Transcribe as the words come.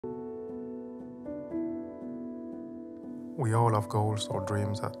We all have goals or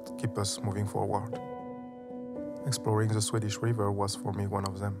dreams that keep us moving forward. Exploring the Swedish river was for me one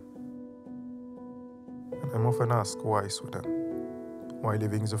of them. And I'm often asked why Sweden? Why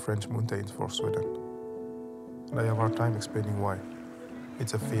leaving the French mountains for Sweden? And I have a hard time explaining why.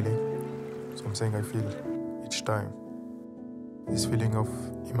 It's a feeling, something I feel each time. This feeling of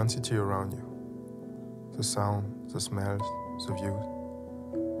immensity around you. The sound, the smells, the views.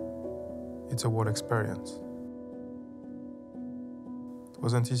 It's a whole experience. It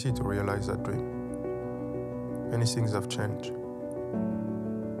wasn't easy to realize that dream. Many things have changed.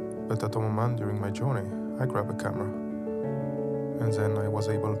 But at a moment during my journey, I grabbed a camera. And then I was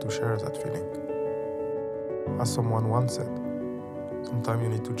able to share that feeling. As someone once said, sometimes you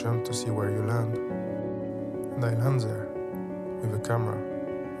need to jump to see where you land. And I land there, with a camera,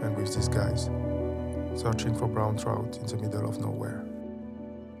 and with these guys, searching for brown trout in the middle of nowhere.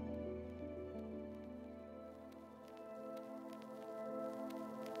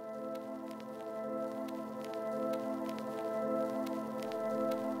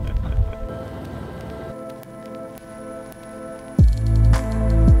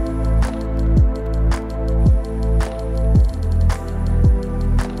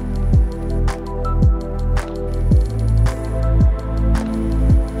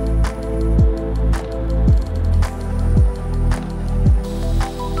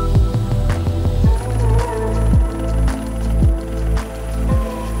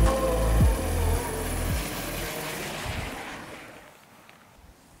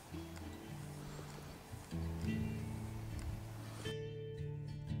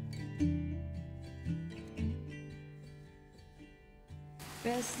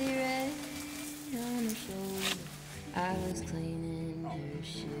 Rusty red on her shoulder. I was cleaning her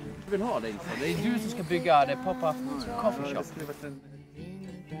shoe. Du vill ha det inför. Det är du som ska bygga det pop-up coffee shop.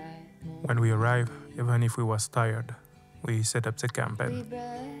 When we arrived, even if we was tired, we set up the camp and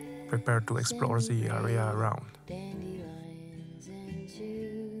prepared to explore the area around.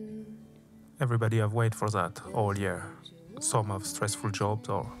 Everybody have waited for that all year. Some have stressful jobs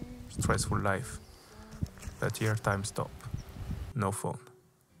or stressful life. That here time stopped. No phone,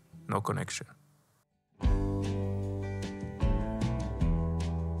 no connection.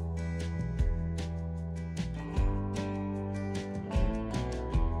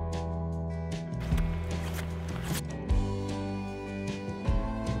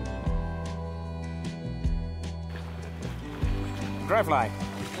 Dry fly.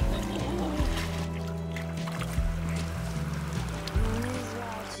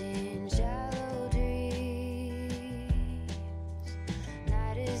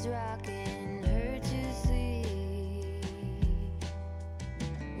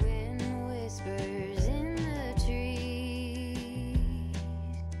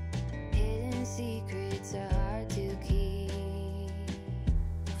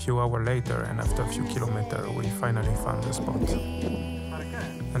 A few hours later, and after a few kilometers, we finally found the spot.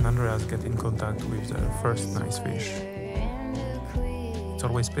 And Andreas get in contact with the first nice fish. It's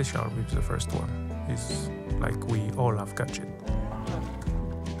always special with the first one. It's like we all have catch it.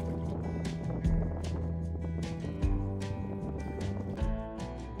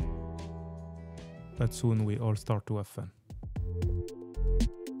 But soon we all start to have fun.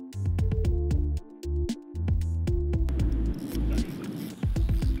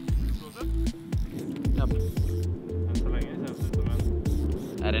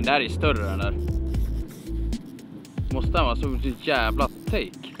 Nej, den där är större den där. Måste den vara så jävla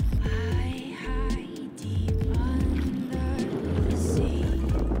take?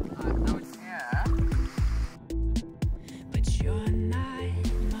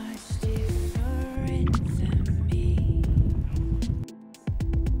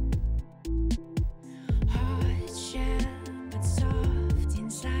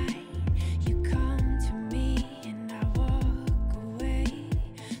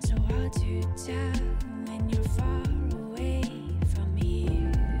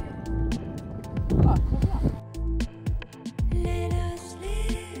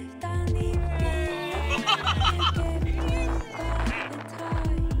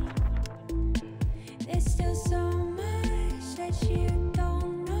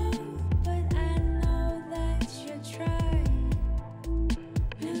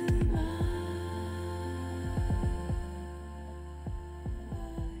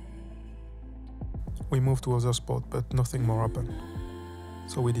 We moved to other spot, but nothing more happened.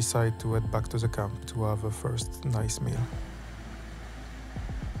 So we decided to head back to the camp to have a first nice meal.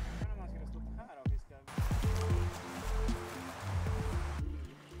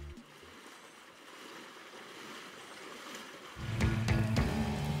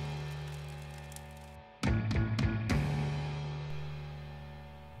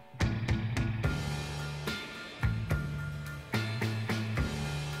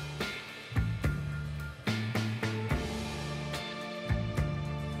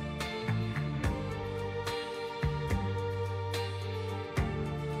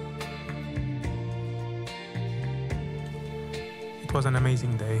 It was an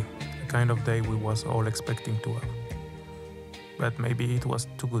amazing day, the kind of day we was all expecting to have. But maybe it was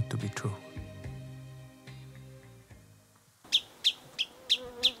too good to be true.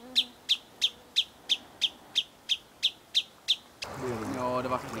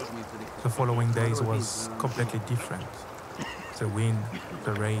 The following days was completely different. The wind,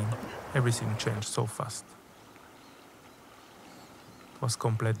 the rain, everything changed so fast. It was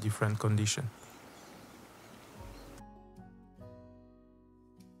complete different condition.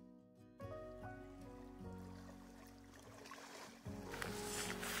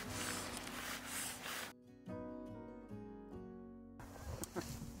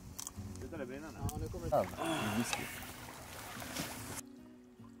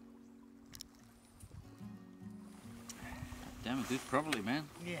 Damn a good probably, man.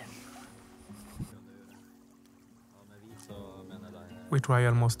 Yeah. We try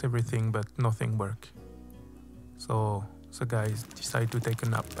almost everything, but nothing worked. So the guys decide to take a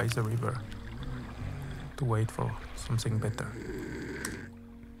nap by the river to wait for something better.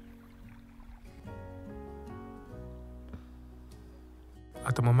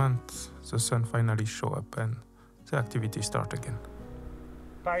 At the moment, the sun finally show up and the activity start again.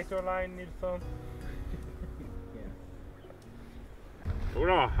 Tighter line, Nilsson.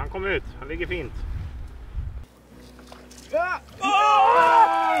 Jodå, han kom ut. Han ligger fint.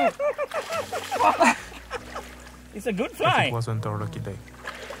 It's a good But fly. it wasn't our lucky day.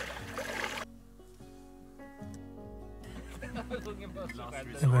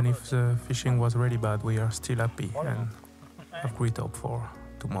 Even if the fishing was really bad, we are still happy and have great hope for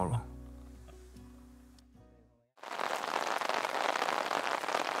tomorrow.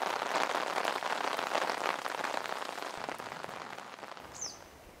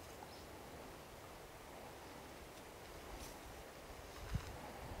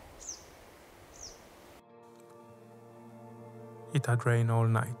 It had rained all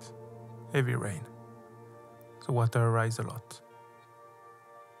night, heavy rain. The water rise a lot.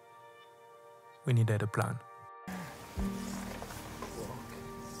 We needed a plan.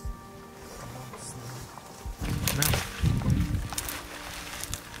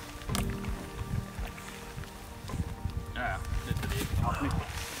 Ja,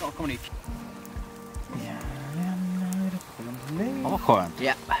 snart kommer Nick. Ja, vad skönt.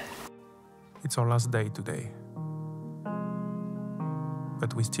 Ja. It's our last day today.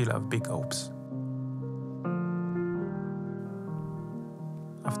 But we still have big hopes.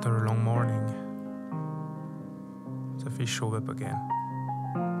 After a long morning, the fish show up again.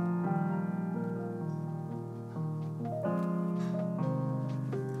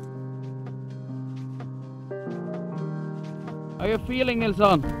 How are you feeling,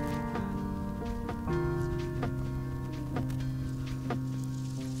 Nilsson?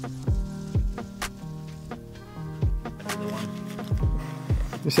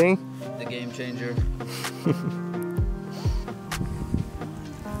 You see? The game changer.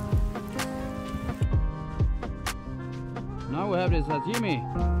 Now we have this Jimmy.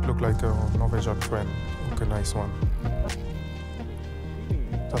 Look like a Norwegian friend, look a nice one.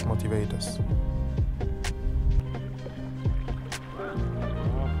 That motivates us.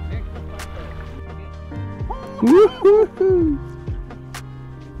 Woohoo!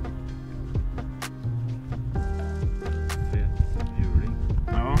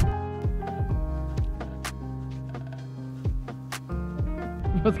 Ja.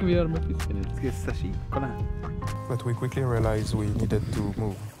 Vad ska vi göra med fisken? Ska vi sashi? Kolla här. But we quickly realized we needed to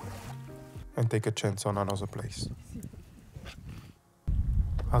move and take a chance on another place.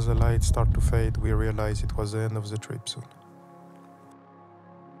 As the lights start to fade, we realized it was the end of the trip soon.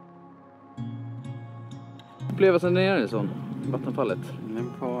 Upplevelsen nere, Nilsson? Vattenfallet. Det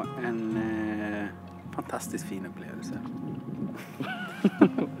var en fantastiskt fin upplevelse.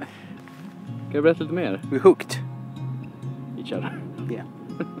 Kan du berätta lite mer? We're hooked. Each other. Yeah.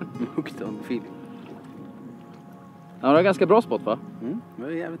 I'm hooked on the feeling. Ja, det var en ganska bra spot, va? Det var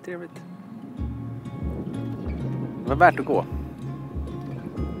jävligt trevligt. Det var värt att gå.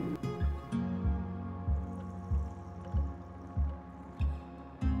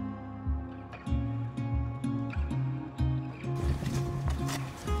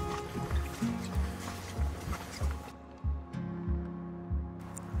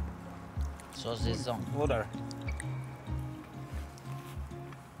 Saucisson. Där.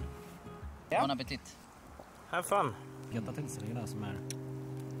 Bon appetit. Have fun. Götta tillställningar där som är.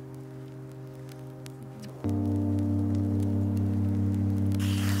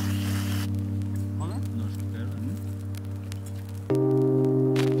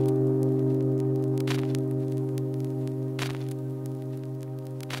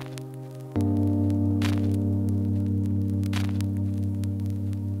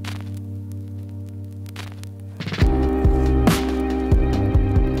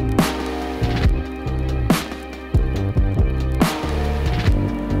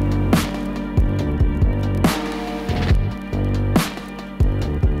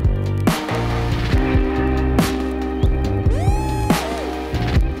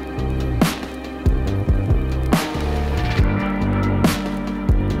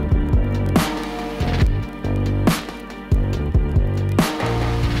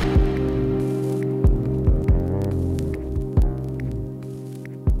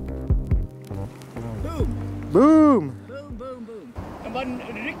 Boom! Boom, boom, boom. De bara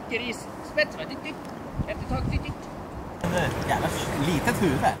rycker i spetsen. Efter tag, Jävla litet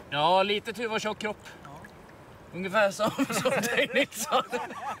huvud. Ja, litet huvud och tjock kropp. Ungefär som Dave Nilsson.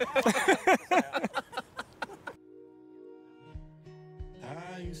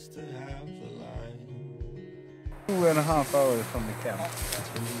 I used to have the line. 2.5 hours from the camp.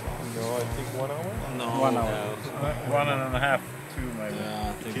 No, I think 1 hour. No, 1 hour. 1.5, 2 maybe. Yeah,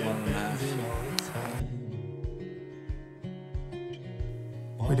 I think 1.5.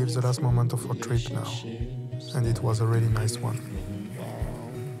 We live the last moment of our trip now, and it was a really nice one.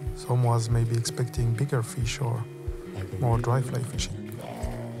 Some was maybe expecting bigger fish or more dry fly fishing.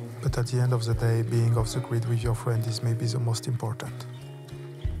 But at the end of the day, being off the grid with your friend is maybe the most important.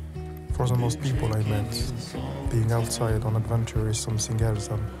 For the most people I met, being outside on adventure is something else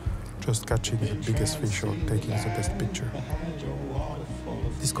than just catching the biggest fish or taking the best picture.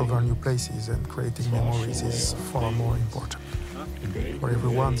 Discover new places and creating memories is far more important. For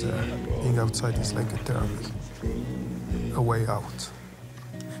everyone there, being outside is like a therapy, a way out.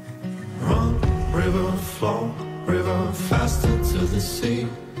 Run, river, flow, river, faster to the sea.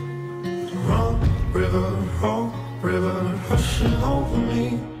 Run, river, rushing over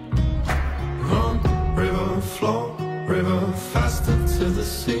me. Run, river, flow, river, faster to the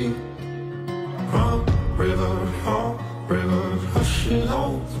sea. Run, river,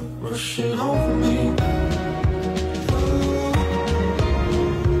 rushing over me.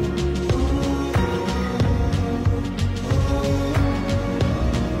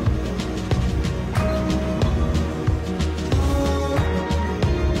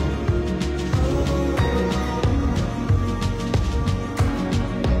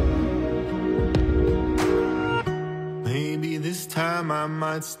 I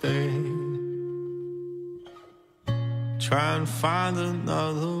might stay, try and find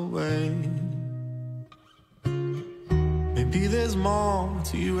another way. Maybe there's more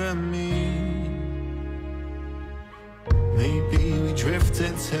to you and me. Maybe we drift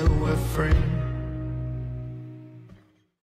until we're free.